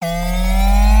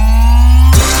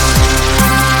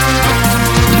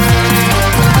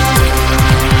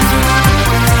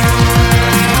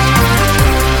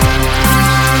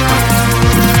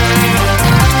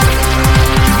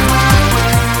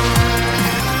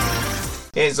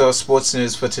Here's our sports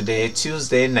news for today,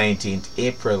 Tuesday, 19th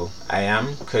April. I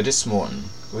am Curtis Morton.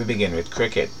 We begin with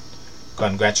cricket.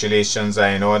 Congratulations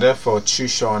are in order for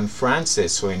Trishon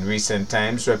Francis, who in recent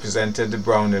times represented the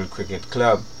Brownhill Cricket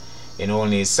Club. In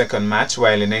only his second match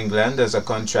while in England as a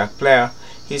contract player,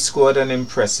 he scored an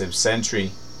impressive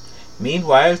century.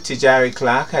 Meanwhile, Tijari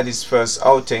Clark had his first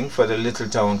outing for the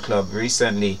Littletown club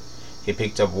recently. He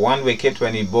picked up one wicket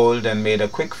when he bowled and made a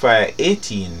quick-fire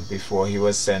 18 before he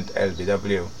was sent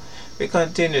LBW. We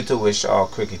continue to wish our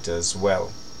cricketers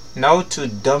well. Now to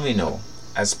domino.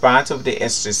 As part of the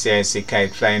SJCIC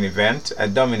kite flying event, a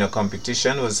domino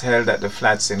competition was held at the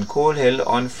flats in Coal Hill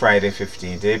on Friday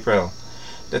 15th April.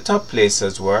 The top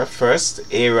placers were first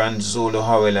Aaron Zulu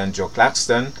Howell and Joe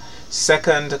Claxton,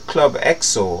 second Club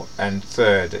EXO, and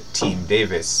third Team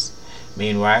Davis.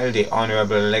 Meanwhile, the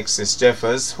Honorable Alexis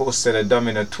Jeffers hosted a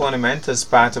domino tournament as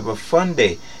part of a fun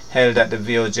day held at the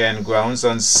VOGN grounds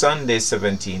on Sunday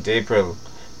 17th April.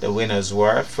 The winners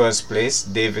were first place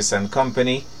Davis and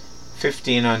Company,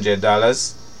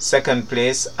 $1,500, second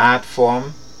place Art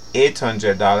Form,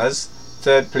 $800,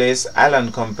 third place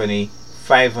Allen Company,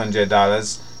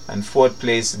 $500, and fourth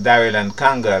place Daryl and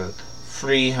Kangal,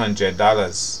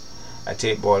 $300. A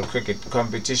tape ball cricket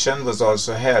competition was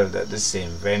also held at the same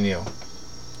venue.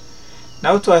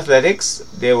 Now to athletics.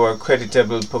 There were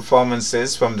creditable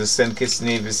performances from the St. Kitts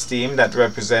Nevis team that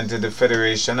represented the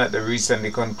Federation at the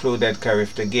recently concluded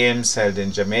Carifta Games held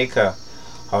in Jamaica.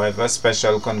 However,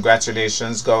 special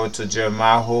congratulations go to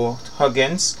Jermaho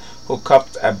Huggins, who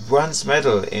copped a bronze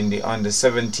medal in the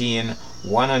under-17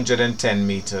 110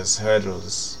 meters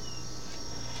hurdles.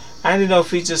 And in our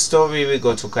feature story, we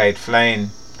go to kite flying.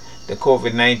 The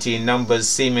COVID-19 numbers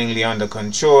seemingly under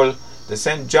control, the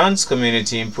St. John's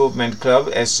Community Improvement Club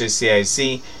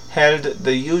SJCIC held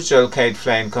the usual kite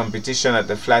flying competition at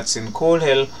the flats in Coal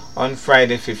Hill on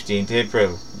Friday 15th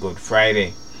April, Good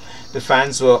Friday. The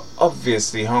fans were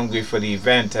obviously hungry for the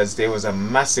event as there was a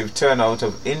massive turnout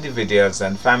of individuals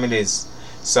and families.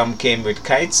 Some came with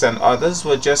kites and others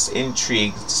were just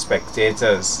intrigued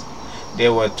spectators.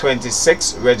 There were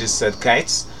 26 registered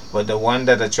kites, but the one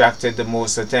that attracted the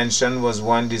most attention was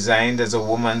one designed as a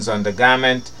woman's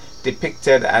undergarment,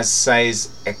 depicted as size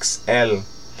XL.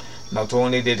 Not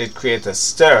only did it create a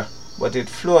stir, but it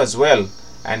flew as well,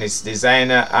 and its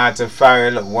designer Arthur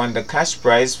Farrell won the cash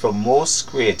prize for most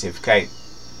creative kite.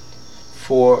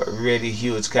 4 really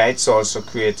huge kites also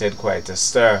created quite a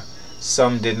stir.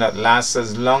 Some did not last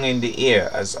as long in the air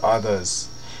as others.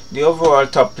 The overall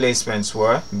top placements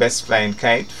were Best Flying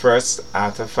Kite, first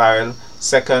Arthur Farrell,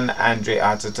 second Andre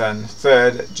Atherton,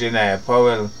 third Janiah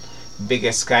Powell.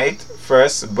 Biggest Kite,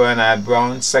 first Bernard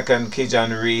Brown, second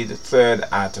Kijan Reed, third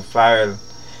Arthur Farrell.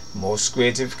 Most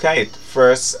Creative Kite,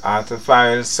 first Arthur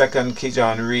Farrell, second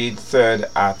Kijan Reed, third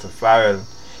Arthur Farrell.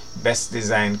 Best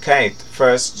Design Kite,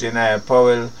 first Janiah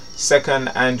Powell, second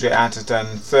Andre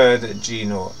Atherton, third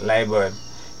Gino Liebert.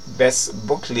 Best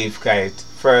Bookleaf Kite,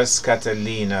 first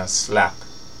Catalina Slack.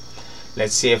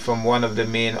 Let's hear from one of the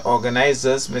main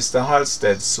organizers, Mr.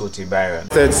 Halstead Sooty Byron.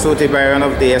 Sooty Byron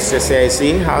of the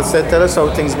SJCIC. Halstead, tell us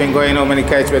how things been going, how many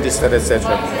kites registered,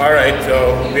 etc. Alright,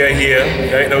 we are here.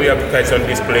 Right now we have the kites on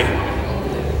display.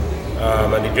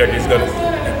 And the judging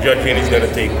is going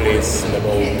to take place in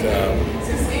about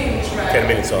 10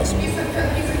 minutes or so.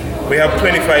 We have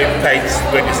 25 kites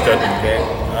registered,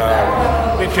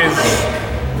 which is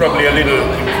probably a little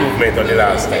improvement on the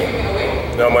last time.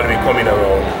 Normally we come in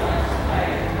around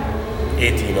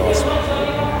 18 or so.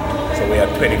 So we have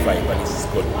 25, but this is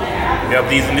good. We have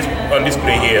these on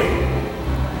display here,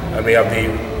 and we have the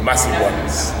massive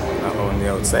ones. On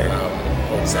the outside.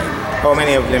 Outside. How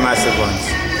many of the massive ones?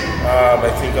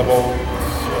 I think about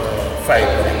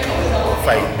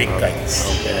 5 big kites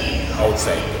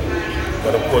outside.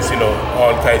 But of course,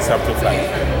 all kites have to fly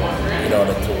in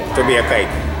order to be a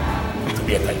kite. To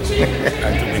be a kite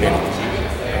and to win anything.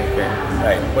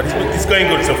 Right, but it's going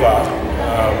good so far.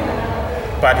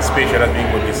 Participation has been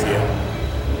good this year,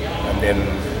 and then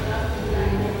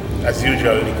as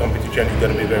usual the competition is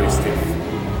going to be very stiff,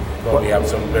 but we have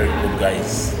some very good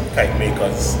guys, kite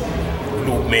makers,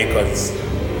 loop makers,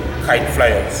 kite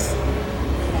flyers,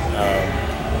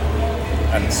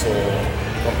 and so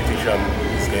the competition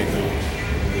is going to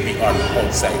be on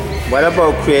outside. What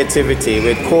about creativity?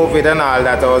 With COVID and all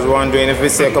that, I was wondering if we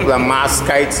see a couple of mass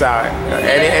kites.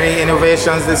 Any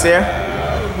innovations this year?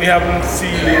 We haven't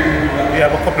seen, we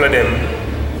have a couple of them.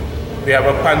 We have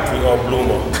a panty or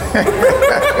bloomer.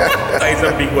 It's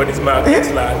a big one, it's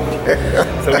market land.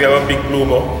 So we have a big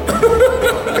bloomer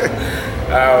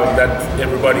that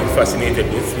everybody is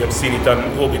fascinated with. We have seen it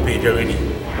on Obi page already.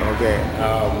 Okay.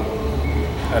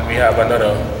 and we have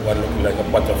another one looking like a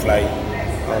butterfly.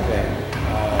 Okay.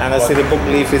 And I see the book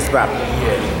leaf is back.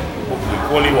 Yeah, book leaf,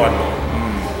 only one.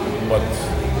 But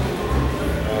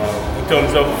in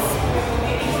terms of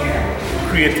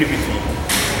creativity,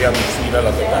 we haven't seen a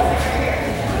lot of that.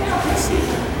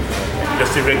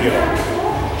 Just the regular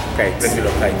kites.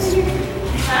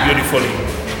 Beautifully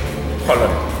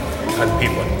colored and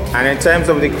papered. And in terms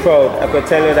of the crowd, I could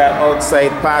tell you that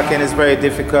outside parking is very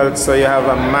difficult, so you have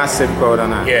a massive crowd on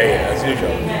that. Yeah, as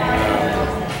usual.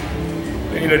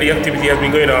 The activity has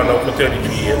been going on now for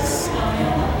 33 years.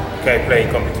 Kite flying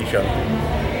competition.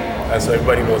 And so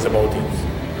everybody knows about it.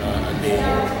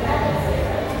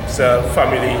 It's a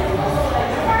family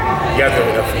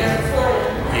gathering of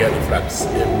here at the Flats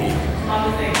every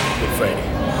Good Friday.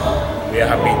 We are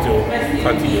happy to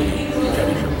continue the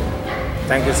tradition.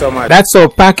 Thank you so much. That's our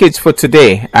package for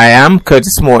today. I am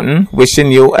Curtis Morton,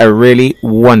 wishing you a really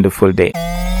wonderful day.